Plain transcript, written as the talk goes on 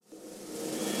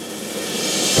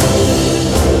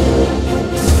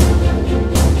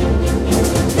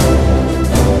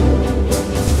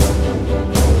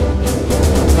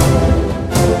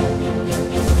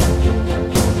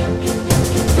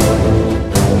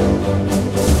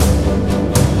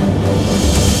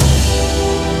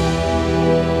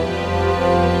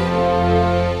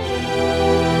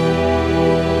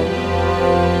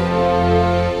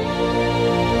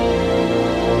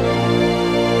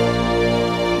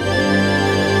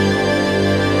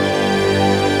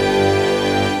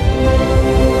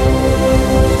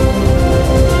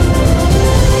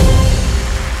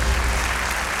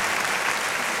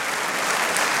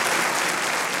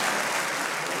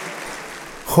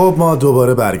خب ما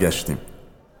دوباره برگشتیم.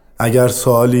 اگر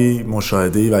سوالی،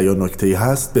 مشاهده‌ای و یا نکته‌ای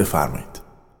هست بفرمایید.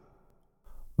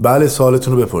 بله،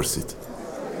 سوالتون رو بپرسید.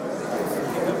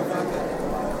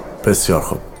 بسیار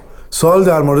خوب. سوال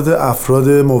در مورد افراد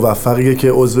موفقیه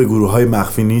که عضو گروه‌های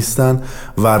مخفی نیستن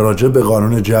و راجع به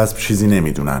قانون جذب چیزی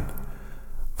نمیدونن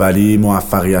ولی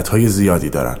موفقیت‌های زیادی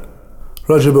دارن.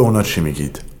 راجع به اونا چی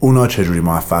میگید؟ اونا چجوری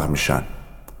موفق میشن؟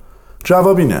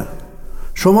 جواب اینه: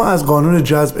 شما از قانون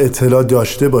جذب اطلاع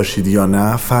داشته باشید یا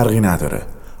نه فرقی نداره.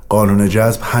 قانون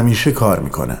جذب همیشه کار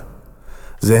میکنه.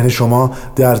 ذهن شما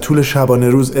در طول شبانه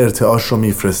روز ارتعاش رو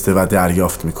میفرسته و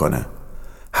دریافت میکنه.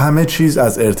 همه چیز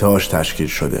از ارتعاش تشکیل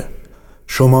شده.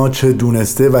 شما چه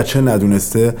دونسته و چه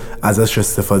ندونسته ازش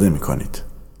استفاده میکنید.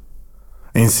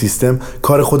 این سیستم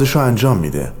کار خودش رو انجام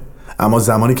میده. اما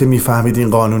زمانی که میفهمید این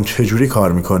قانون چجوری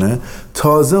کار میکنه،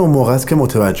 تازه اون موقع است که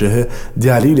متوجه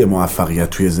دلیل موفقیت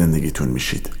توی زندگیتون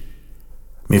میشید.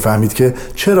 میفهمید که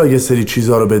چرا یه سری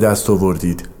چیزها رو به دست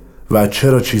آوردید و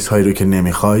چرا چیزهایی رو که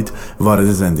نمیخواید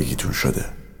وارد زندگیتون شده.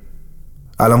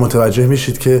 الان متوجه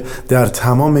میشید که در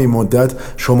تمام این مدت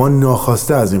شما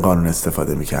ناخواسته از این قانون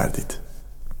استفاده میکردید.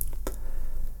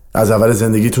 از اول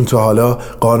زندگیتون تا حالا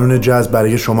قانون جذب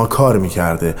برای شما کار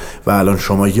میکرده و الان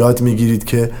شما یاد میگیرید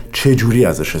که چه جوری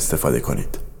ازش استفاده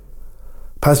کنید.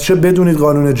 پس چه بدونید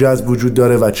قانون جذب وجود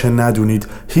داره و چه ندونید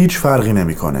هیچ فرقی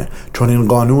نمیکنه، چون این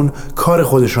قانون کار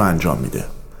خودش رو انجام میده.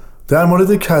 در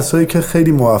مورد کسایی که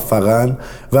خیلی موفقن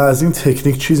و از این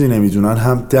تکنیک چیزی نمیدونن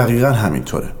هم دقیقاً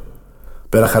همینطوره.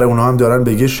 بالاخره اونا هم دارن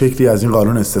به یه شکلی از این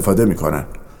قانون استفاده میکنن.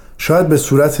 شاید به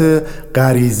صورت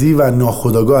غریزی و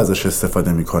ناخودآگاه ازش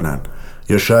استفاده میکنن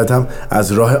یا شاید هم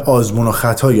از راه آزمون و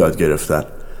خطا یاد گرفتن.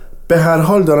 به هر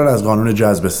حال دارن از قانون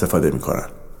جذب استفاده میکنن.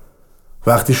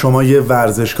 وقتی شما یه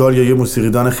ورزشکار یا یه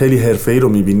موسیقیدان خیلی حرفه‌ای رو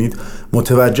میبینید،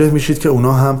 متوجه میشید که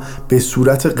اونا هم به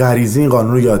صورت غریزی این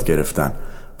قانون رو یاد گرفتن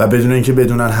و بدون اینکه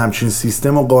بدونن همچین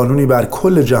سیستم و قانونی بر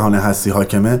کل جهان هستی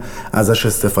حاکمه ازش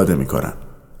استفاده میکنن.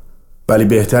 ولی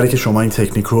بهتره که شما این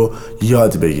تکنیک رو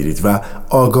یاد بگیرید و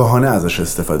آگاهانه ازش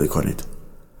استفاده کنید.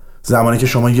 زمانی که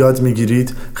شما یاد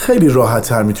میگیرید خیلی راحت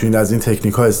تر میتونید از این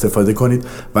تکنیک ها استفاده کنید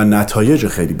و نتایج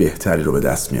خیلی بهتری رو به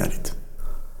دست میارید.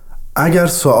 اگر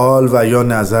سوال و یا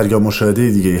نظر یا مشاهده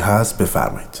دیگه‌ای هست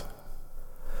بفرمایید.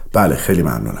 بله، خیلی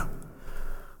ممنونم.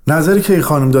 نظری که این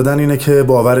خانم دادن اینه که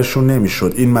باورشون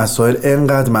نمیشد این مسائل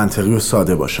انقدر منطقی و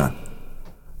ساده باشن.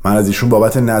 من از ایشون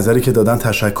بابت نظری که دادن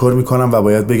تشکر میکنم و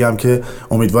باید بگم که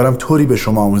امیدوارم طوری به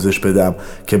شما آموزش بدم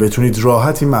که بتونید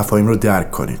راحت این مفاهیم رو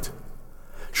درک کنید.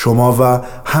 شما و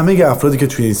همه افرادی که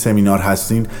توی این سمینار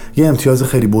هستین یه امتیاز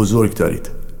خیلی بزرگ دارید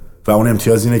و اون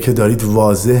امتیاز اینه که دارید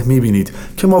واضح میبینید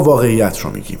که ما واقعیت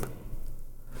رو میگیم.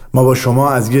 ما با شما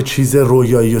از یه چیز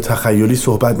رویایی و تخیلی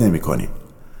صحبت نمی کنیم.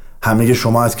 همه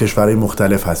شما از کشورهای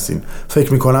مختلف هستین.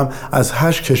 فکر میکنم از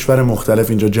 8 کشور مختلف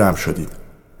اینجا جمع شدید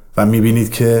و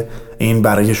میبینید که این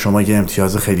برای شما یه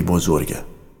امتیاز خیلی بزرگه.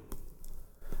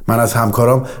 من از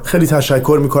همکارام خیلی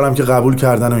تشکر میکنم که قبول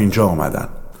کردن و اینجا اومدن.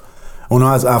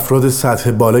 اونا از افراد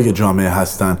سطح بالای جامعه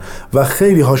هستن و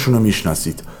خیلی هاشون رو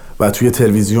میشناسید و توی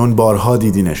تلویزیون بارها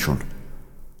دیدینشون.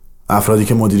 افرادی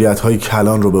که مدیریت‌های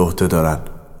کلان رو به عهده دارن.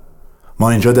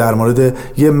 ما اینجا در مورد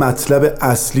یه مطلب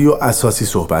اصلی و اساسی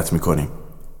صحبت میکنیم.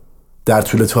 در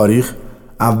طول تاریخ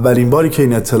اولین باری که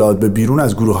این اطلاعات به بیرون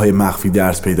از گروه‌های مخفی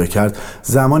درس پیدا کرد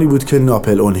زمانی بود که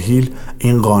ناپلئون هیل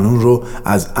این قانون رو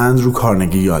از اندرو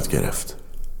کارنگی یاد گرفت.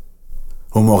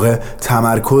 اون موقع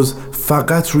تمرکز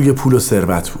فقط روی پول و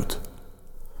ثروت بود.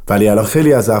 ولی الان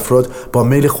خیلی از افراد با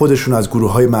میل خودشون از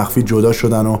گروه‌های مخفی جدا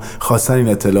شدن و خواستن این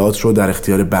اطلاعات رو در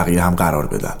اختیار بقیه هم قرار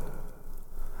بدن.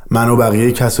 من و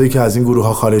بقیه کسایی که از این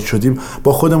گروه‌ها خارج شدیم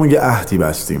با خودمون یه عهدی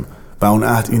بستیم و اون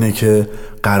عهد اینه که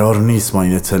قرار نیست ما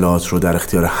این اطلاعات رو در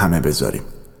اختیار همه بذاریم.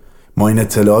 ما این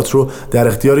اطلاعات رو در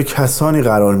اختیار کسانی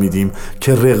قرار میدیم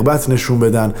که رغبت نشون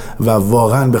بدن و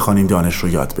واقعاً بخوان این دانش رو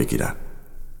یاد بگیرن.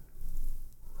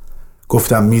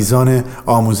 گفتم میزان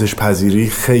آموزش پذیری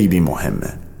خیلی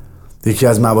مهمه. یکی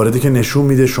از مواردی که نشون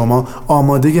میده شما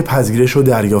آماده پذیرش و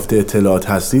دریافت اطلاعات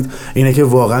هستید اینه که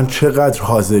واقعاً چقدر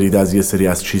حاضرید از یه سری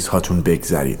از چیزهاتون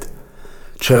بگذرید.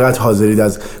 چقدر حاضرید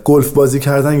از گلف بازی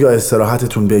کردن یا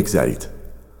استراحتتون بگذرید.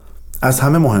 از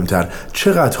همه مهمتر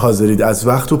چقدر حاضرید از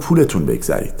وقت و پولتون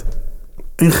بگذرید.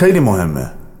 این خیلی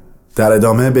مهمه. در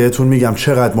ادامه بهتون میگم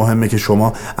چقدر مهمه که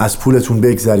شما از پولتون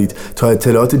بگذرید تا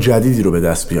اطلاعات جدیدی رو به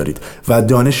دست بیارید و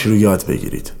دانشی رو یاد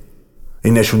بگیرید.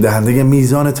 این نشون دهنده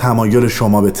میزان تمایل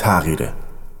شما به تغییره.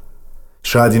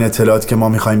 شاید این اطلاعات که ما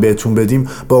میخوایم بهتون بدیم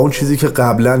با اون چیزی که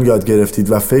قبلا یاد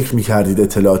گرفتید و فکر میکردید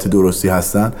اطلاعات درستی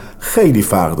هستن خیلی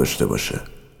فرق داشته باشه.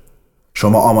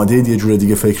 شما آماده اید یه جور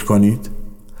دیگه فکر کنید؟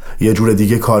 یه جور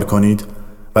دیگه کار کنید؟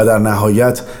 و در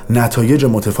نهایت نتایج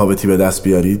متفاوتی به دست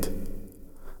بیارید؟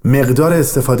 مقدار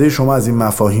استفاده شما از این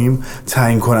مفاهیم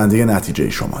تعیین کننده نتیجه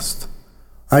شماست.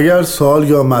 اگر سوال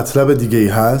یا مطلب دیگه‌ای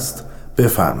هست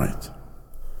بفرمایید.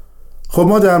 خب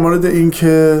ما در مورد این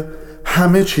که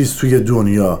همه چیز توی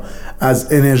دنیا از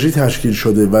انرژی تشکیل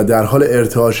شده و در حال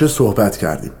ارتعاشه صحبت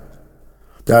کردیم.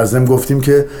 در ضمن گفتیم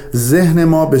که ذهن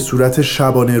ما به صورت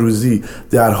شبانه روزی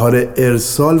در حال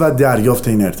ارسال و دریافت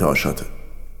این ارتعاشاته.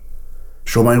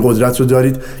 شما این قدرت رو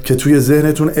دارید که توی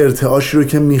ذهنتون ارتعاشی رو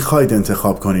که میخواید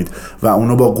انتخاب کنید و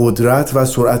اونو با قدرت و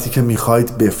سرعتی که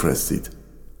میخواید بفرستید.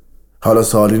 حالا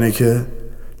سوال اینه که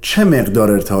چه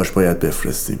مقدار ارتعاش باید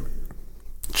بفرستیم؟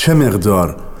 چه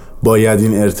مقدار باید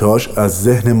این ارتعاش از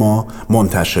ذهن ما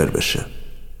منتشر بشه؟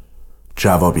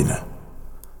 جواب اینه: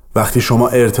 وقتی شما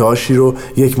ارتعاشی رو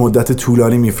یک مدت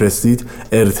طولانی میفرستید،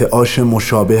 ارتعاش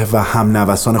مشابه و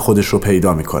همنوسان خودش رو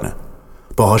پیدا میکنه،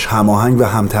 باهاش هماهنگ و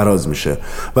همتراز میشه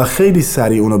و خیلی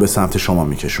سریع اونو به سمت شما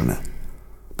میکشونه.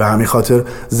 به همین خاطر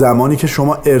زمانی که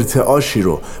شما ارتعاشی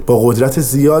رو با قدرت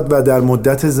زیاد و در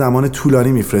مدت زمان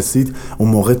طولانی میفرستید، اون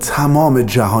موقع تمام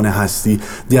جهان هستی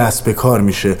دست به کار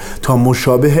میشه تا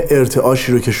مشابه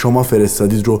ارتعاشی رو که شما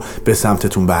فرستادید رو به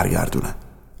سمتتون برگردونه.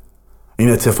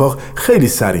 این اتفاق خیلی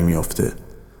سریع میفته.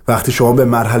 وقتی شما به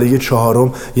مرحله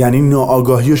 4 یعنی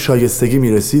ناآگاهی و شایستگی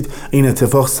میرسید، این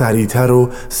اتفاق سریعتر و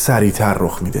سریعتر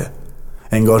رخ میده.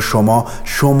 انگار شما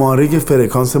شماره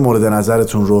فرکانس مورد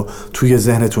نظرتون رو توی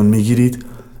ذهنتون میگیرید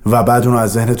و بعد اون رو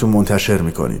از ذهنتون منتشر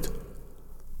میکنید.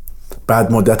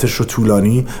 بعد مدتش رو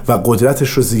طولانی و قدرتش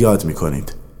رو زیاد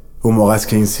میکنید. اون موقع است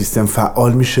که این سیستم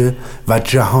فعال میشه و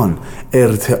جهان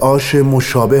ارتعاش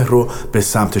مشابه رو به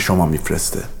سمت شما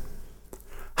میفرسته.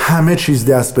 همه چیز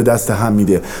دست به دست هم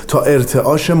میده تا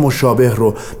ارتعاش مشابه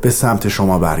رو به سمت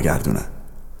شما برگردونه.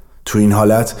 تو این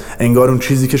حالت انگار اون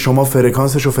چیزی که شما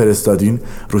فرکانسش رو فرستادین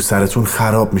رو سرتون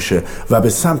خراب میشه و به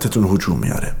سمتتون هجوم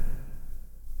میاره.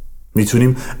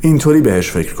 میتونیم اینطوری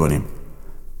بهش فکر کنیم: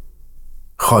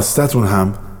 خواستتون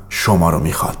هم شما رو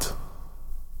میخواد.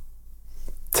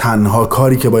 تنها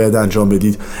کاری که باید انجام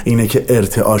بدید اینه که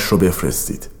ارتعاش رو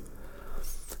بفرستید.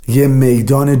 یه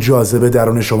میدان جاذبه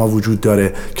درون شما وجود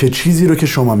داره که چیزی رو که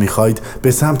شما میخواید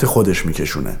به سمت خودش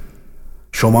میکشونه.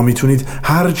 شما میتونید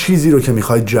هر چیزی رو که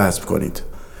میخواید جذب کنید.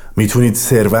 میتونید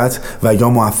ثروت و یا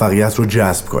موفقیت رو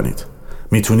جذب کنید.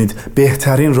 میتونید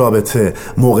بهترین رابطه،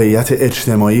 موقعیت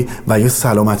اجتماعی و یا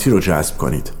سلامتی رو جذب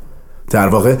کنید. در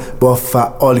واقع با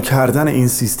فعال کردن این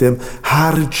سیستم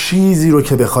هر چیزی رو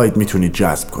که بخواید میتونید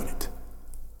جذب کنید.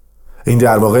 این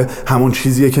در واقع همون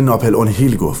چیزیه که ناپلئون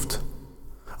هیل گفت.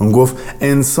 اون گفت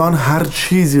انسان هر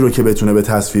چیزی رو که بتونه به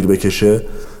تصویر بکشه،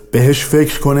 بهش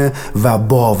فکر کنه و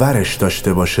باورش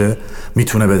داشته باشه،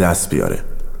 میتونه به دست بیاره.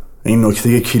 این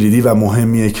نکته کلیدی و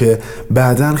مهمیه که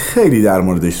بعداً خیلی در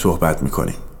موردش صحبت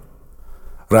میکنیم.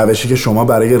 روشی که شما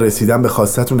برای رسیدن به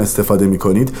خواستتون استفاده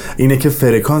میکنید اینه که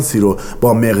فرکانسی رو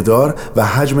با مقدار و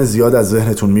حجم زیاد از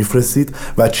ذهنتون میفرستید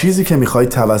و چیزی که میخواید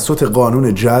توسط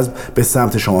قانون جذب به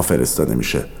سمت شما فرستاده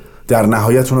میشه. در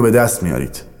نهایت اون رو به دست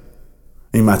میارید.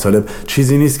 این مطالب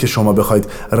چیزی نیست که شما بخواید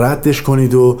ردش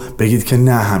کنید و بگید که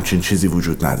نه همچین چیزی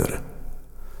وجود نداره.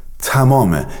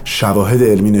 تمام شواهد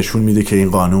علمی نشون میده که این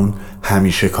قانون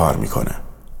همیشه کار میکنه.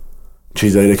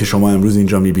 چیزایی که شما امروز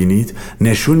اینجا میبینید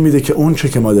نشون میده که اون چه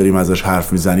که ما داریم ازش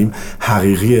حرف میزنیم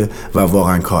حقیقیه و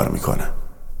واقعا کار میکنه.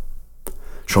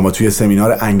 شما توی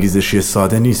سمینار انگیزشی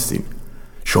ساده نیستین.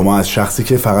 شما از شخصی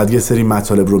که فقط یه سری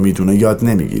مطالب رو میدونه یاد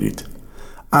نمیگیرید.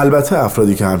 البته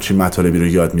افرادی که همچین مطالبی رو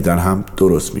یاد میدن هم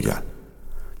درست میگن،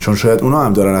 چون شاید اونا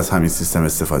هم دارن از همین سیستم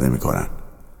استفاده میکنن.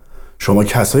 شما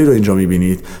کسایی رو اینجا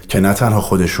میبینید که نه تنها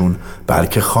خودشون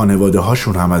بلکه خانواده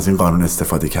هاشون هم از این قانون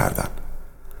استفاده کردن.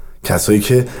 کسایی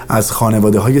که از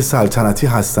خانواده های سلطنتی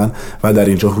هستن و در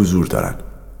اینجا حضور دارن.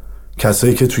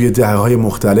 کسایی که توی دهه‌های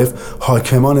مختلف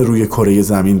حاکمان روی کره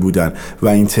زمین بودن و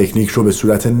این تکنیک رو به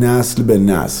صورت نسل به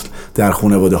نسل در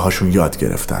خانواده هاشون یاد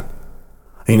گرفتن.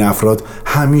 این افراد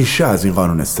همیشه از این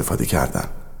قانون استفاده کردن.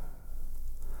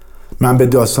 من به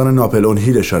داستان ناپلئون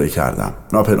هیل اشاره کردم.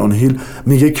 ناپلئون هیل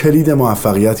میگه کلید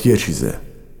موفقیت یه چیزه.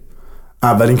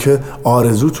 اول اینکه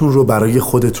آرزوتون رو برای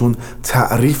خودتون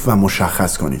تعریف و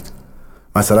مشخص کنید.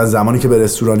 مثلا زمانی که به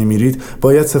رستورانی میرید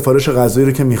باید سفارش غذایی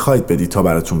رو که میخواید بدید تا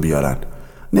براتون بیارن.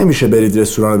 نمیشه برید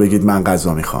رستوران رو بگید من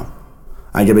غذا میخوام.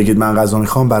 اگه بگید من غذا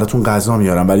میخوام براتون غذا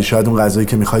میارن، ولی شاید اون غذایی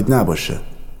که میخواید نباشه.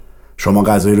 شما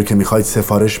غذایی رو که میخواید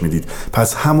سفارش میدید،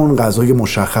 پس همون غذای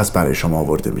مشخص برای شما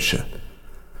آورده میشه.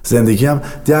 زندگی هم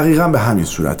دقیقاً به همین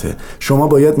صورته. شما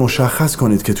باید مشخص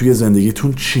کنید که توی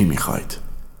زندگیتون چی میخواید.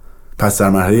 پس در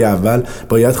مرحله اول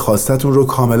باید خواستتون رو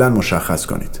کاملا مشخص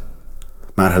کنید.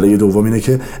 مرحله دوم اینه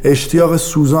که اشتیاق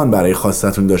سوزان برای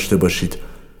خواستتون داشته باشید.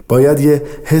 باید یه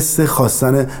حس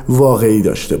خواستن واقعی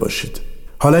داشته باشید.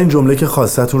 حالا این جمله که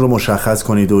خواستتون رو مشخص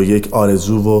کنید و یک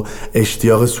آرزو و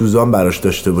اشتیاق سوزان براش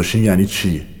داشته باشین یعنی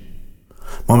چی؟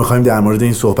 ما میخوایم در مورد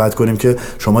این صحبت کنیم که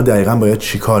شما دقیقاً باید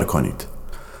چی کار کنید.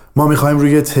 ما میخوایم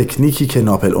روی تکنیکی که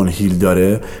ناپل اون هیل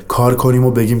داره کار کنیم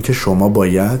و بگیم که شما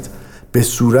باید به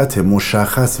صورت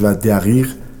مشخص و دقیق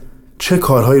چه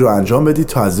کارهایی رو انجام بدید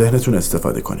تا از ذهنتون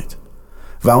استفاده کنید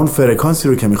و اون فرکانسی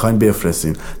رو که میخواین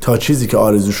بفرستین تا چیزی که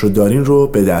آرزوش رو دارین رو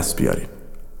به دست بیارین.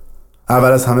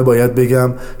 اول از همه باید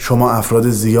بگم شما افراد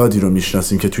زیادی رو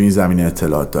میشناسین که تو این زمینه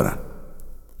اطلاعات دارن.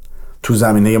 تو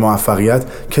زمینه موفقیت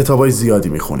کتابای زیادی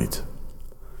میخونید،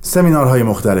 سمینارهای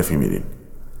مختلفی میرین،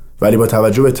 ولی با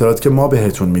توجه به اطلاعاتی که ما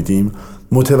بهتون میدیم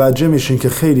متوجه میشین که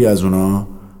خیلی از اونا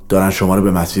دارن شما رو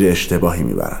به مسیر اشتباهی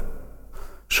میبرن.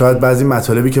 شاید بعضی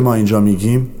مطالبی که ما اینجا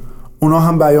میگیم اونا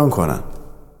هم بیان کنن،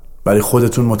 ولی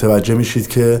خودتون متوجه میشید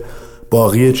که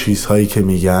باقی چیزهایی که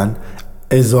میگن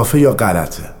اضافه یا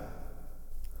غلطه.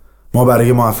 ما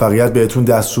برای موفقیت بهتون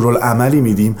دستورالعملی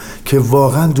میدیم که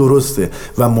واقعا درسته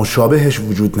و مشابهش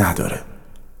وجود نداره.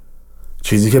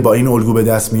 چیزی که با این الگو به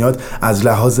دست میاد از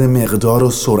لحاظ مقدار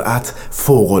و سرعت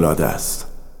فوق‌العاده است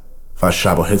و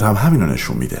شواهد هم همینو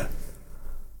نشون میده.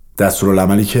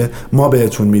 دستورالعملی که ما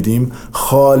بهتون میدیم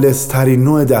خالص ترین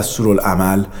نوع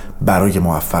دستورالعمل برای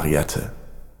موفقیته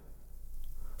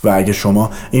و اگه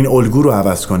شما این الگو رو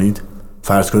عوض کنید،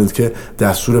 فرض کنید که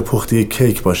دستور پخت یک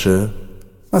کیک باشه،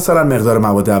 مثلا مقدار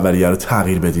مواد اولیه رو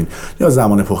تغییر بدین یا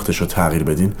زمان پختش رو تغییر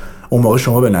بدین، اون موقع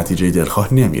شما به نتیجه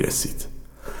دلخواه نمیرسید.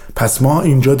 پس ما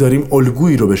اینجا داریم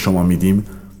الگویی رو به شما میدیم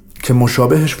که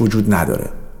مشابهش وجود نداره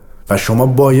و شما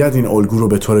باید این الگو رو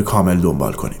به طور کامل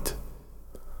دنبال کنید.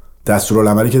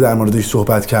 دستورالعملی که در موردش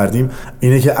صحبت کردیم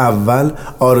اینه که اول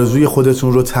آرزوی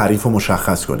خودتون رو تعریف و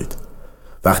مشخص کنید.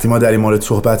 وقتی ما در این مورد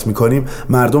صحبت میکنیم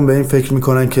مردم به این فکر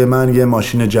میکنن که من یه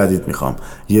ماشین جدید میخوام،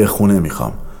 یه خونه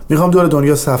میخوام دور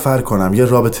دنیا سفر کنم، یه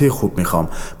رابطه خوب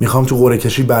میخوام تو قرعه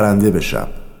کشی برنده بشم،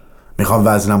 میخوام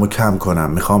وزنمو کم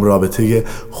کنم، میخوام رابطه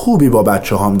خوبی با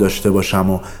بچه‌هام داشته باشم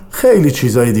و خیلی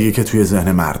چیزای دیگه که توی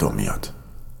ذهن مردم میاد.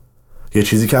 یه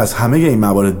چیزی که از همه این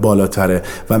موارد بالاتره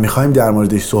و میخوایم در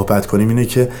موردش صحبت کنیم اینه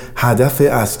که هدف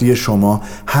اصلی شما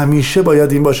همیشه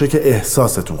باید این باشه که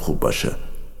احساستون خوب باشه.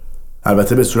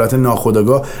 البته به صورت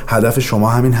ناخودآگاه هدف شما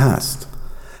همین هست.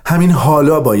 همین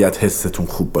حالا باید حستون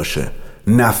خوب باشه،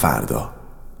 نه فردا،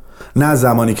 نه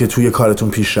زمانی که توی کارتون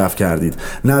پیشرفت کردید،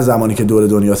 نه زمانی که دور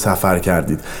دنیا سفر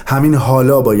کردید. همین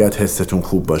حالا باید حستون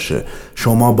خوب باشه.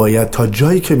 شما باید تا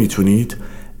جایی که میتونید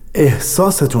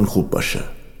احساستون خوب باشه.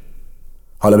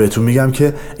 حالا بهتون میگم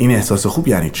که این احساس خوب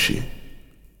یعنی چی.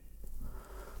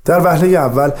 در وهله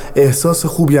اول احساس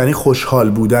خوب یعنی خوشحال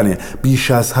بودن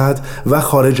بیش از حد و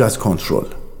خارج از کنترل.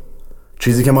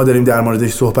 چیزی که ما داریم در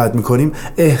موردش صحبت میکنیم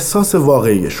احساس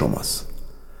واقعی شماست،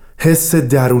 حس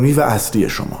درونی و اصلی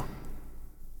شما.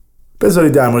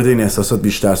 بذارید در مورد این احساسات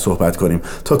بیشتر صحبت کنیم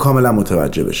تا کاملا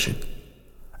متوجه بشین.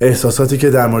 احساساتی که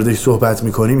در موردش صحبت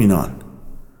میکنیم اینان: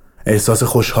 احساس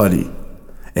خوشحالی،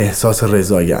 احساس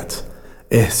رضایت،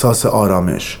 احساس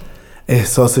آرامش،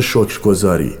 احساس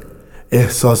شکرگزاری،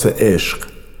 احساس عشق،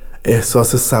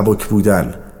 احساس سبک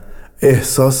بودن،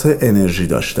 احساس انرژی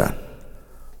داشتن.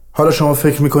 حالا شما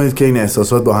فکر میکنید که این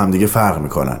احساسات با همدیگه فرق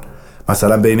میکنن.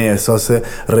 مثلا بین احساس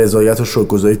رضایت و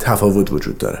شکرگزاری تفاوت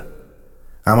وجود داره،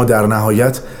 اما در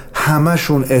نهایت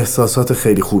همشون احساسات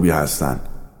خیلی خوبی هستن.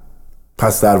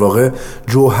 پس در واقع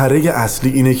جوهره اصلی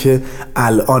اینه که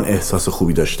الان احساس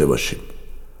خوبی داشته باشیم.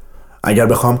 اگر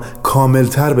بخوام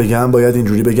کاملتر بگم باید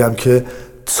اینجوری بگم که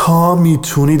تا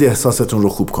میتونید احساستون رو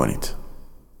خوب کنید.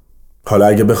 حالا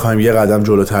اگه بخوایم یه قدم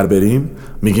جلوتر بریم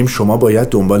میگیم شما باید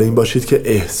دنبال این باشید که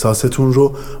احساستون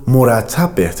رو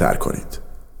مرتب بهتر کنید،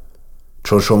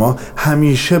 چون شما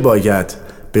همیشه باید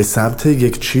به سمت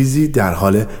یک چیزی در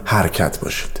حال حرکت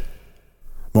باشید.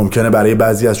 ممکنه برای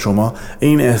بعضی از شما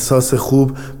این احساس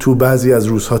خوب تو بعضی از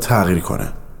روزها تغییر کنه.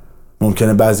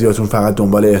 ممکنه بعضیاتون فقط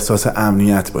دنبال احساس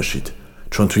امنیت باشید،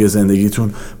 چون توی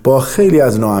زندگیتون با خیلی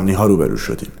از ناامنی ها روبرو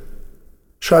شدین.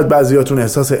 شاید بعضیاتون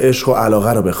احساس عشق و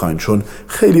علاقه رو بخواین، چون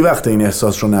خیلی وقت این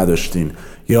احساس رو نداشتین.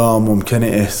 یا ممکنه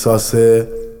احساس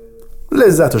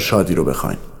لذت و شادی رو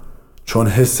بخواین، چون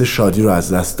حس شادی رو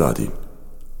از دست دادین.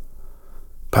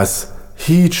 پس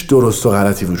هیچ درست و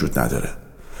غلطی وجود نداره.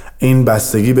 این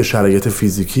بستگی به شرایط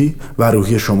فیزیکی و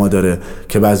روحی شما داره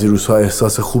که بعضی روزها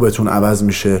احساس خوبتون عوض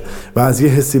میشه و از یه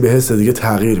حسی به حس دیگه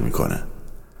تغییر میکنه.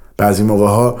 بعضی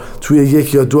موقعها توی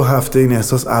 1 یا 2 هفته این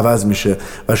احساس عوض میشه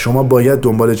و شما باید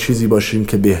دنبال چیزی باشین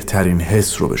که بهترین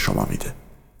حس رو به شما میده.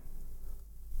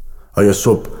 آیا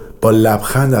صبح با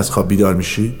لبخند از خواب بیدار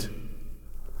میشید؟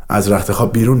 از رخت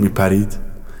خواب بیرون میپرید؟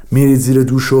 میرید زیر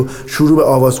دوش و شروع به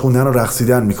آواز خوندن و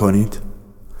رقصیدن میکنید؟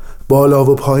 بالا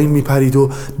و پایین میپرید و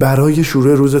برای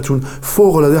شروع روزتون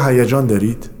فوق‌العاده هیجان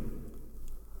دارید؟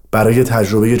 برای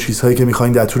تجربه چیزهایی که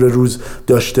میخواین در طول روز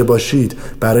داشته باشید،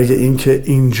 برای اینکه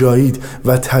اینجایید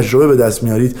و تجربه به دست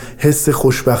میارید حس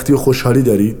خوشبختی و خوشحالی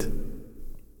دارید؟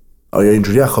 آیا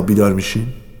اینجوری از خواب بیدار میشین؟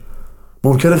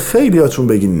 ممکنه خیلیاتون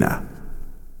بگین نه،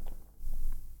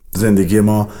 زندگی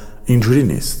ما اینجوری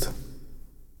نیست.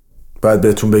 باید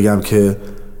بهتون بگم که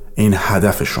این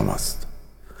هدف شماست.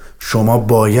 شما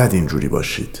باید اینجوری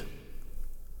باشید.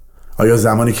 آیا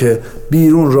زمانی که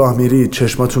بیرون راه میرید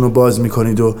چشماتون رو باز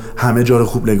میکنید و همه جا رو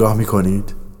خوب نگاه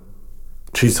میکنید؟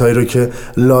 چیزهایی رو که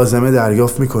لازمه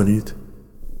دریافت میکنید؟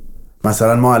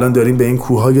 مثلا ما الان داریم به این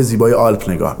کوههای زیبای آلپ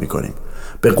نگاه میکنیم،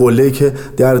 به قله‌ای که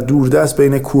در دوردست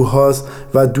بین کوه هاست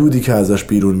و دودی که ازش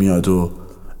بیرون میاد و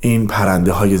این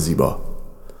پرنده های زیبا،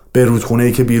 به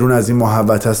رودخونه‌ای که بیرون از این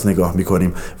محوطه است نگاه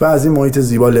میکنیم و از این محیط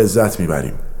زیبا لذت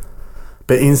میبریم،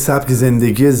 به این سبک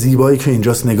زندگی زیبایی که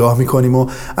اینجاست نگاه میکنیم و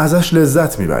ازش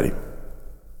لذت میبریم.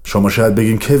 شما شاید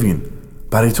بگین کوین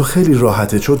برای تو خیلی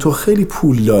راحته چون تو خیلی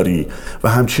پول داری و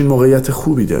همچین موقعیت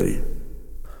خوبی داری.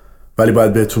 ولی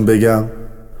باید بهتون بگم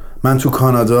من تو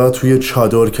کانادا توی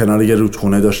چادر کنار یه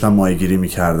رودخونه داشتم ماهیگیری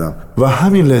میکردم و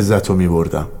همین لذت رو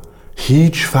میبردم.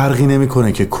 هیچ فرقی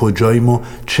نمیکنه که کجاییم و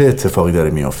چه اتفاقی داره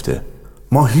میافته.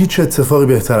 ما هیچ اتفاقی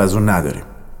بهتر از اون نداریم.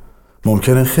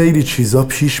 ممکنه خیلی چیزا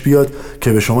پیش بیاد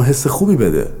که به شما حس خوبی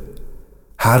بده.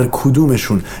 هر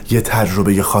کدومشون یه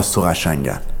تجربه خاص و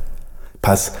قشنگن.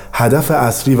 پس هدف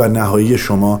اصلی و نهایی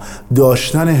شما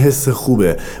داشتن حس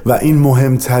خوبه و این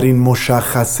مهمترین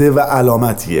مشخصه و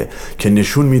علامتیه که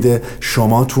نشون میده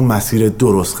شما تو مسیر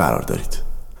درست قرار دارید.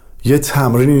 یه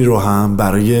تمرینی رو هم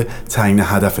برای تعیین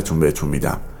هدفتون بهتون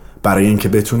میدم، برای اینکه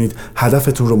بتونید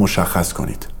هدفتون رو مشخص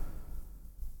کنید.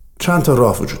 چند تا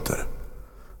راه وجود داره.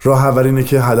 راه اول اینه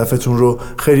که هدفتون رو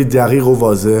خیلی دقیق و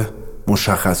واضح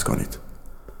مشخص کنید.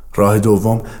 راه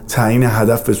دوم تعیین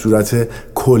هدف به صورت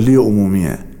کلی و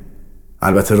عمومیه.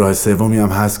 البته راه سومی هم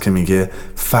هست که میگه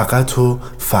فقط و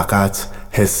فقط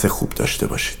حس خوب داشته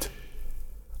باشید.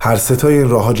 هر سه تا این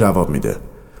راه‌ها جواب میده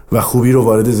و خوبی رو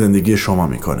وارد زندگی شما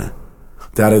میکنه.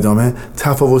 در ادامه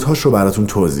تفاوت‌هاش رو براتون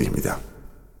توضیح میدم.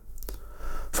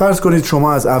 فرض کنید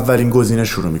شما از اولین گزینه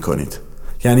شروع میکنید،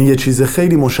 یعنی یه چیز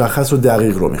خیلی مشخص و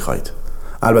دقیق رو میخواید.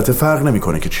 البته فرق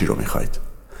نمیکنه که چی رو میخواید.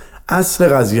 اصل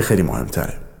قضیه خیلی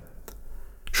مهمتره.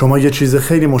 شما یه چیز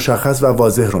خیلی مشخص و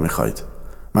واضح رو میخواید.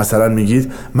 مثلا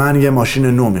میگید من یه ماشین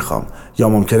نو میخوام، یا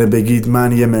ممکنه بگید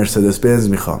من یه مرسدس بنز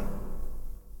میخوام.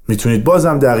 میتونید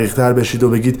بازم دقیق تر بشید و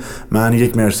بگید من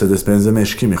یک مرسدس بنز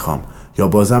مشکی میخوام، یا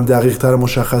بازم دقیق تر و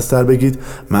مشخص تر بگید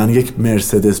من یک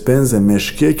مرسدس بنز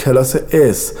مشکی کلاس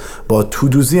S با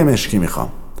تودوزی مشکی میخوام.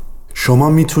 شما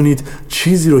میتونید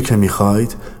چیزی رو که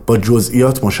میخواید با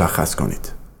جزئیات مشخص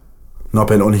کنید.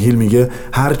 ناپلئون هیل میگه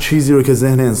هر چیزی رو که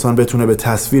ذهن انسان بتونه به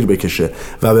تصویر بکشه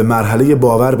و به مرحله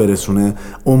باور برسونه،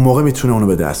 اون موقع میتونه اونو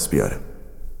به دست بیاره.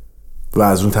 و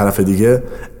از اون طرف دیگه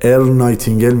ارل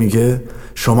نایتینگل میگه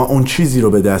شما اون چیزی رو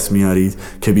به دست میارید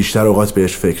که بیشتر اوقات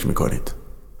بهش فکر میکنید.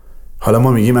 حالا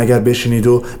ما میگیم اگر بشینید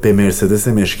و به مرسدس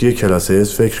مشکی کلاس S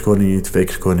فکر کنید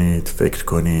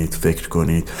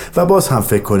و باز هم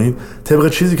فکر کنید، طبق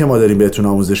چیزی که ما داریم بهتون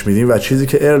آموزش میدیم و چیزی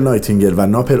که ارل نایتینگل و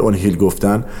ناپلئون هیل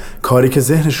گفتن، کاری که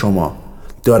ذهن شما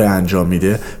داره انجام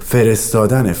میده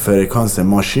فرستادن فرکانس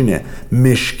ماشین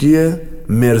مشکی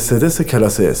مرسدس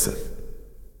کلاس S.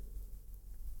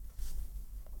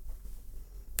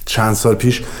 چند سال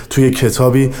پیش توی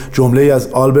کتابی جمله‌ای از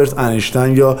آلبرت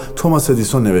انیشتین یا توماس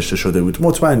ادیسون نوشته شده بود،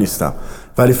 مطمئن نیستم،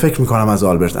 ولی فکر میکنم از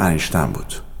آلبرت انیشتین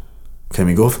بود، که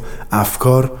میگفت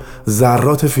افکار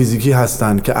ذرات فیزیکی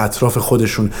هستند که اطراف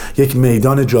خودشون یک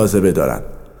میدان جاذبه دارن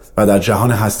و در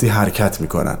جهان هستی حرکت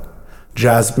میکنن،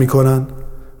 جذب میکنن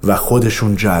و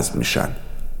خودشون جذب میشن.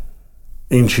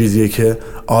 این چیزیه که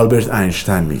آلبرت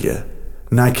انیشتین میگه،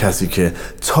 نه کسی که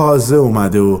تازه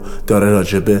اومده و داره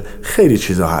راجع به خیلی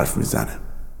چیزا حرف میزنه.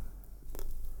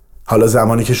 حالا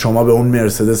زمانی که شما به اون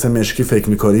مرسدس مشکی فکر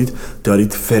میکنید،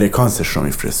 دارید فرکانسش رو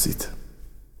میفرستید.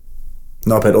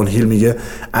 ناپلئون هیل میگه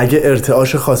اگه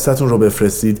ارتعاش خواستتون رو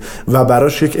بفرستید و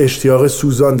براش یک اشتیاق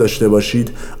سوزان داشته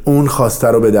باشید، اون خواسته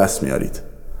رو به دست میارید.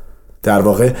 در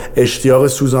واقع اشتیاق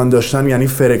سوزان داشتن یعنی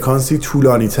فرکانسی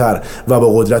طولانی تر و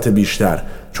با قدرت بیشتر،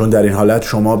 چون در این حالت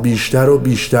شما بیشتر و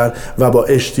بیشتر و با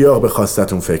اشتیاق به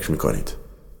خواستتون فکر میکنید.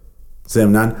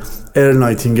 ضمناً ارل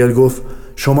نایتینگل گفت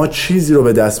شما چیزی رو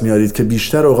به دست میارید که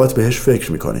بیشتر اوقات بهش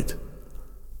فکر میکنید.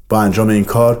 با انجام این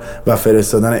کار و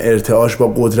فرستادن ارتعاش با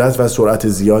قدرت و سرعت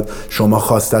زیاد، شما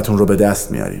خواستتون رو به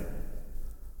دست میارید.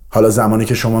 حالا زمانی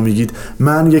که شما میگید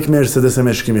من یک مرسدس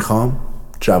مشکی میخوام،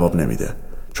 جواب نمیده،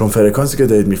 چون فرکانسی که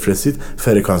دارید میفرستید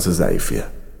فرکانس ضعیفیه.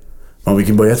 ما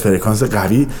میگیم باید فرکانس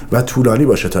قوی و طولانی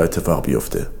باشه تا اتفاق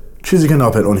بیفته، چیزی که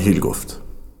ناپلئون هیل گفت.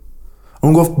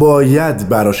 اون گفت باید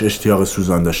براش اشتیاق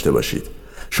سوزان داشته باشید.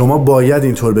 شما باید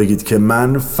اینطور بگید که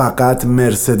من فقط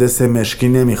مرسدس مشکی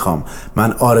نمیخوام،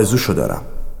 من آرزوشو دارم.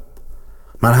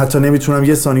 من حتی نمیتونم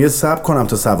یه ثانیه صبر کنم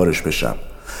تا سوارش بشم.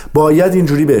 باید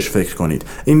اینجوری بهش فکر کنید.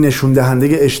 این نشون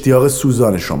دهنده اشتیاق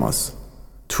سوزان شماست.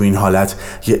 تو این حالت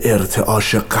یه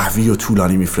ارتعاش قوی و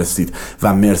طولانی میفرستید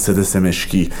و مرسدس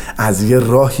مشکی از یه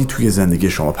راهی توی زندگی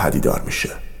شما پدیدار میشه.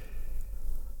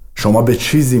 شما به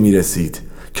چیزی میرسید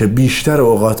که بیشتر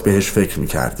اوقات بهش فکر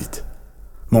میکردید.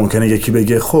 ممکنه یکی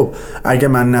بگه خب اگه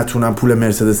من نتونم پول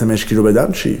مرسدس مشکی رو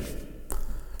بدم چی؟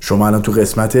 شما الان تو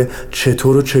قسمت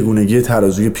چطور و چگونگی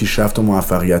ترازوی پیشرفت و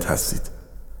موفقیت هستید.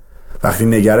 وقتی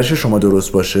نگرش شما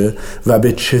درست باشه و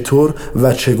به چطور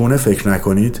و چگونه فکر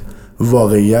نکنید،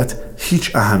 واقعیت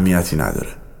هیچ اهمیتی نداره.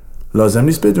 لازم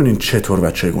نیست بدونین چطور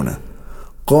و چگونه.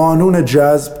 قانون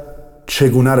جذب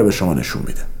چگونه رو به شما نشون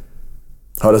میده.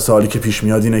 حالا سوالی که پیش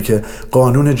میاد اینه که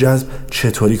قانون جذب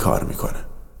چطوری کار میکنه؟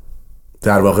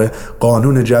 در واقع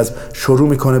قانون جذب شروع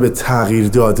میکنه به تغییر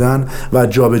دادن و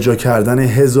جابجا کردن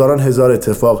هزار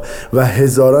اتفاق و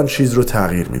هزاران چیز رو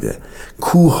تغییر میده.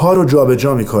 کوه‌ها رو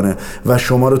جابجا میکنه و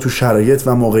شما رو تو شرایط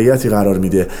و موقعیتی قرار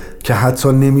میده که حتی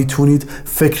نمیتونید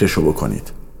فکرشو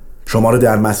بکنید. شما رو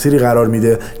در مسیری قرار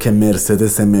میده که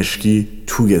مرسدس مشکی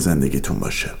توی زندگیتون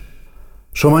باشه.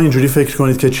 شما اینجوری فکر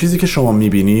کنید که چیزی که شما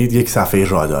میبینید یک صفحه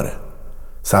راداره.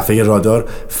 صفحه رادار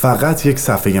فقط یک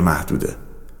صفحه محدوده.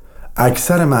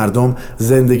 اکثر مردم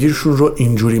زندگیشون رو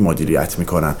اینجوری مدیریت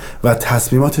میکنن و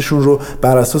تصمیماتشون رو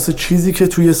بر اساس چیزی که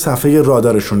توی صفحه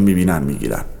رادارشون میبینن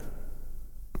میگیرن.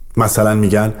 مثلا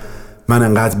میگن من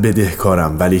انقدر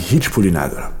بدهکارم ولی هیچ پولی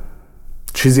ندارم.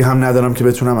 چیزی هم ندارم که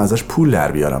بتونم ازش پول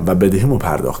در بیارم و بدهیمو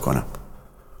پرداخت کنم.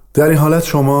 در این حالت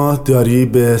شما داری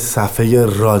به صفحه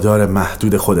رادار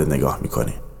محدود خودت نگاه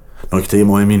میکنی. نکته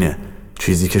مهم اینه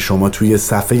چیزی که شما توی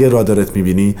صفحه رادارت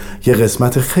میبینی یه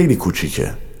قسمت خیلی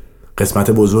کوچیکه.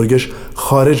 قسمت بزرگش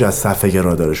خارج از صفحه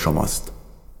رادار شماست.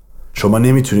 شما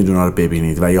نمیتونید اونا رو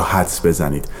ببینید و یا حدس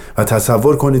بزنید و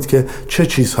تصور کنید که چه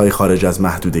چیزهای خارج از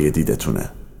محدوده دیدتونه.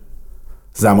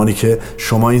 زمانی که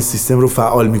شما این سیستم رو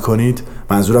فعال میکنید،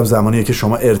 منظورم زمانیه که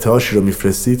شما ارتعاشی رو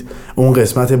میفرستید، اون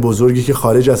قسمت بزرگی که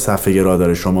خارج از صفحه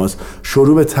رادار شماست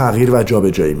شروع به تغییر و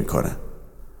جابجایی میکنه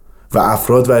و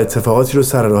افراد و اتفاقاتی رو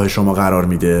سر راه شما قرار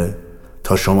میده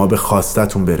تا شما به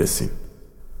خواستتون برسین.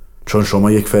 چون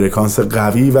شما یک فرکانس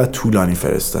قوی و طولانی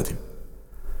فرستادیم.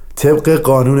 طبق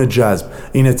قانون جذب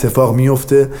این اتفاق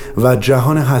میفته و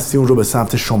جهان هستی اون رو به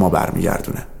سمت شما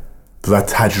برمیگردونه و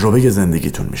تجربه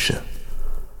زندگیتون میشه.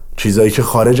 چیزایی که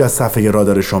خارج از صفحه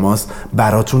رادار شماست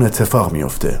براتون اتفاق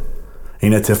میفته.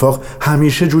 این اتفاق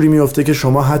همیشه جوری میفته که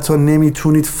شما حتی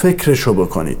نمیتونید فکرشو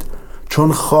بکنید،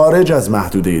 چون خارج از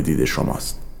محدوده دید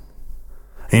شماست.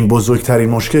 این بزرگترین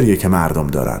مشکلیه که مردم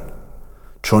دارن،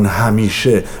 چون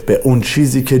همیشه به اون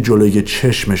چیزی که جلوی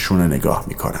چشمشونه نگاه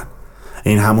میکنن.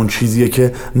 این همون چیزیه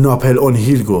که ناپلئون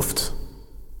هیل گفت.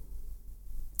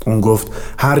 اون گفت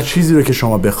هر چیزی رو که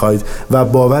شما بخواید و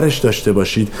باورش داشته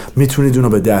باشید میتونید اونو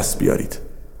به دست بیارید.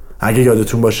 اگه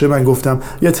یادتون باشه من گفتم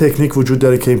یه تکنیک وجود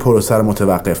داره که این پروسه رو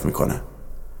متوقف میکنه.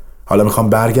 حالا میخوام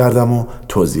برگردم و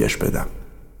توضیحش بدم.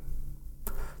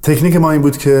 تکنیک ما این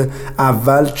بود که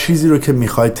اول چیزی رو که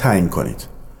میخواید تعیین کنید،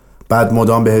 بعد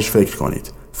مدام بهش فکر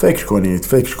کنید. فکر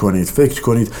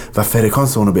کنید و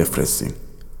فرکانس اونو بفرستین.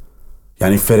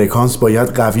 یعنی فرکانس باید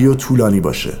قوی و طولانی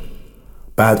باشه.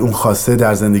 بعد اون خواسته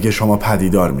در زندگی شما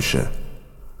پدیدار میشه.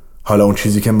 حالا اون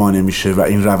چیزی که مانع میشه و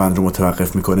این روند رو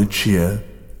متوقف میکنه چیه؟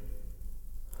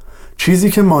 چیزی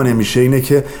که مانع میشه اینه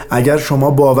که اگر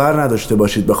شما باور نداشته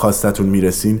باشید به خواستتون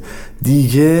میرسین،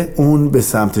 دیگه اون به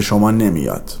سمت شما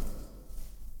نمیاد.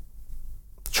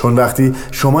 چون وقتی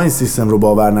شما این سیستم رو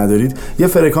باور ندارید، یه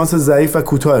فرکانس ضعیف و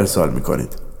کوتاه ارسال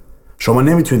میکنید. شما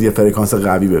نمیتونید یه فرکانس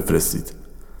قوی بفرستید.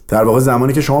 در واقع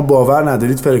زمانی که شما باور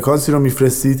ندارید فرکانسی رو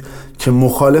میفرستید که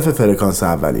مخالف فرکانس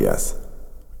اولیه است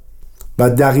و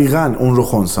دقیقاً اون رو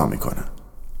خنثی میکنه.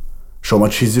 شما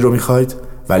چیزی رو میخواید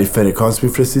ولی فرکانس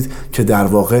میفرستید که در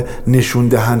واقع نشون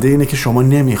دهنده اینه که شما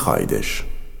نمیخوایدش.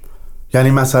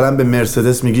 یعنی مثلا به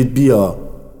مرسدس میگید بیا،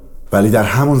 ولی در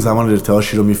همون زمان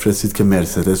ارتعاشی رو میفرستید که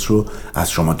مرسدس رو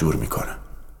از شما دور میکنه.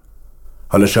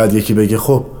 حالا شاید یکی بگه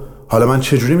خب حالا من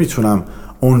چجوری میتونم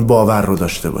اون باور رو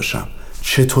داشته باشم؟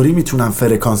 چطوری میتونم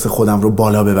فرکانس خودم رو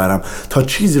بالا ببرم تا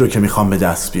چیزی رو که میخوام به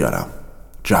دست بیارم؟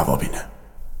 جواب اینه.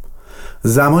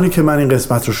 زمانی که من این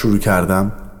قسمت رو شروع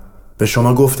کردم به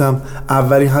شما گفتم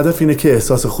اولین هدف اینه که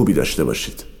احساس خوبی داشته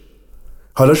باشید.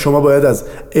 حالا شما باید از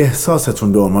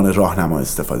احساستون به عنوان راهنما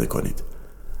استفاده کنید.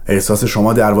 احساس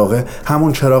شما در واقع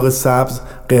همون چراغ سبز،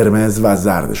 قرمز و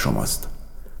زرد شماست.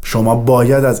 شما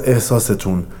باید از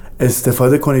احساستون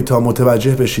استفاده کنید تا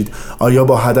متوجه بشید آیا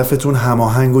با هدفتون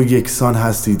هماهنگ و یکسان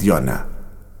هستید یا نه.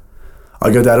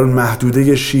 آیا در اون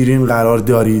محدوده شیرین قرار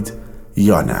دارید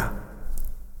یا نه.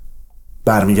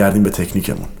 برمیگردیم به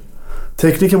تکنیکمون.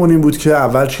 تکنیکمون این بود که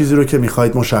اول چیزی رو که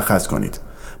میخواید مشخص کنید،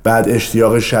 بعد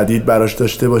اشتیاق شدید براش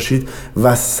داشته باشید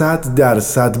و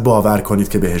 100% باور کنید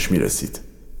که بهش میرسید.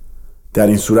 در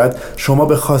این صورت شما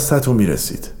به خواستتون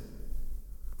میرسید.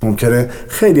 ممکنه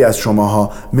خیلی از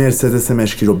شماها مرسدس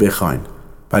مشکی رو بخواین،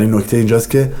 ولی نکته اینجاست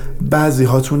که بعضی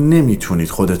هاتون نمیتونید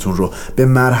خودتون رو به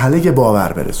مرحله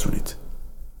باور برسونید.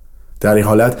 در این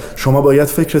حالت شما باید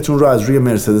فکرتون رو از روی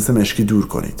مرسدس مشکی دور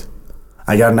کنید.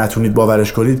 اگر نتونید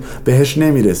باورش کنید بهش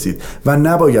نمیرسید و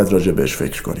نباید راجع بهش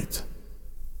فکر کنید.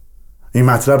 این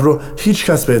مطلب رو هیچ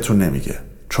کس بهتون نمیگه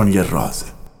چون یه رازه.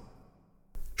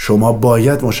 شما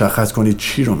باید مشخص کنید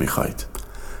چی رو میخواید،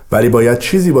 ولی باید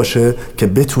چیزی باشه که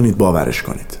بتونید باورش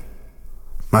کنید.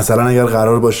 مثلا اگر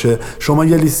قرار باشه شما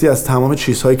یه لیستی از تمام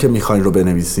چیزهایی که میخواین رو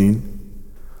بنویسین،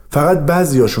 فقط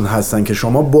بعضیاشون هستن که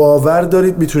شما باور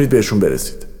دارید میتونید بهشون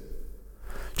برسید.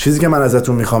 چیزی که من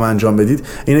ازتون میخوام انجام بدید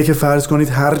اینه که فرض کنید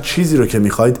هر چیزی رو که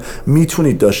میخواید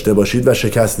میتونید داشته باشید و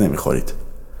شکست نمیخورید.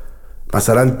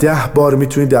 مثلا 10 بار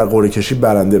میتونید در قرعه کشی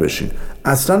برنده بشین،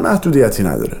 اصلا محدودیتی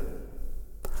نداره.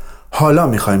 حالا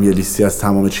میخوایم یه لیستی از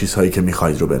تمام چیزهایی که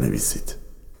میخواید رو بنویسید.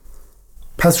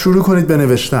 پس شروع کنید به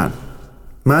نوشتن.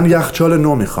 من یخچال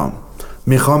نو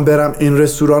میخوام برم این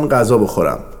رستوران غذا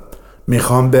بخورم.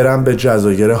 میخوام برم به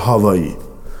جزایر هاوایی.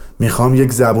 میخوام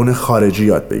یک زبون خارجی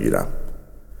یاد بگیرم.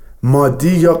 مادی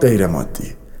یا غیر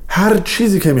مادی، هر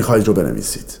چیزی که میخواید رو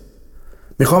بنویسید.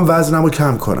 میخوام وزنم رو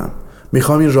کم کنم.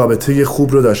 میخوام این رابطه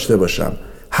خوب رو داشته باشم.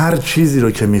 هر چیزی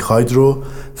رو که میخواید رو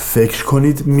فکر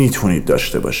کنید میتونید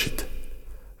داشته باشید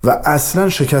و اصلا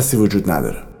شکستی وجود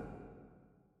نداره.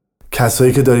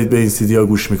 کسایی که دارید به این سیدی ها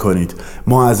گوش میکنید،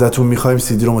 ما ازتون میخوایم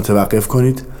سیدی رو متوقف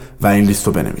کنید و این لیست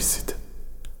رو بنویسید.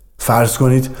 فرض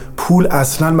کنید پول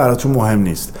اصلا براتون مهم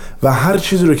نیست و هر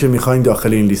چیزی رو که میخواین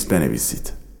داخل این لیست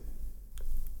بنویسید.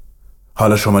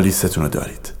 حالا شما لیستتون رو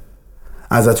دارید.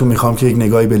 ازتون میخوام که یک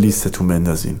نگاهی به لیستتون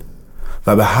بندازین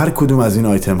و به هر کدوم از این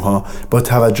آیتم ها با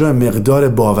توجه مقدار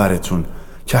باورتون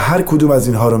که هر کدوم از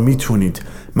اینها رو میتونید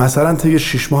مثلا طی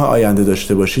 6 ماه آینده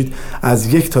داشته باشید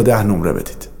از 1 تا 10 نمره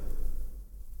بدید.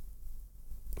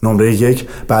 نمره 1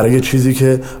 برای چیزی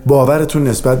که باورتون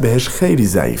نسبت بهش خیلی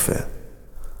ضعیفه.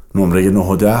 نمره 9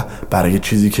 و 10 برای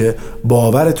چیزی که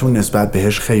باورتون نسبت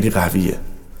بهش خیلی قویه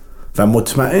و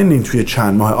مطمئنین توی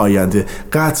چند ماه آینده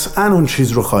قطعاً اون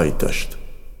چیز رو خواهید داشت.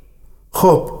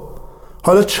 خب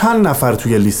حالا چند نفر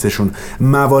توی لیستشون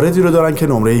مواردی رو دارن که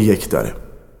نمره 1 داره؟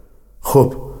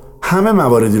 خب همه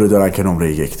مواردی رو دارن که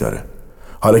نمره 1 داره.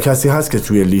 حالا کسی هست که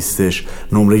توی لیستش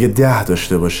نمره 10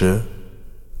 داشته باشه؟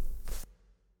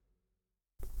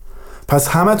 پس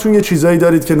همتون یه چیزایی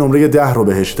دارید که نمره 10 رو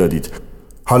بهش دادید.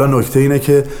 حالا نکته اینه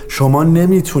که شما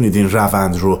نمیتونید این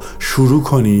روند رو شروع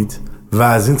کنید و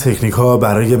از این تکنیک ها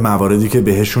برای مواردی که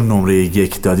بهشون نمره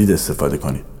 1 دادید استفاده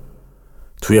کنید.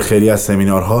 توی خیلی از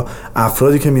سمینارها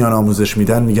افرادی که میان آموزش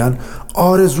میدن میگن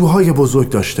آرزوهای بزرگ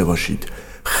داشته باشید،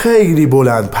 خیلی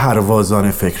بلند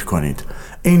پروازانه فکر کنید،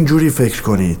 اینجوری فکر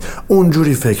کنید،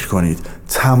 اونجوری فکر کنید.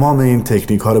 تمام این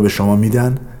تکنیک ها رو به شما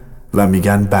میدن و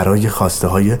میگن برای خواسته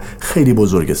های خیلی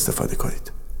بزرگ استفاده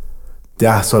کنید.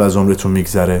 10 سال از عمرتون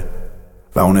میگذره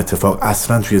و اون اتفاق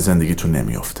اصلا توی زندگیتون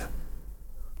نمیافته،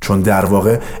 چون در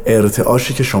واقع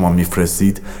ارتعاشی که شما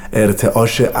میفرستید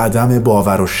ارتعاش عدم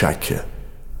باور و شکه.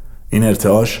 این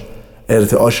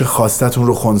ارتعاش خواستتون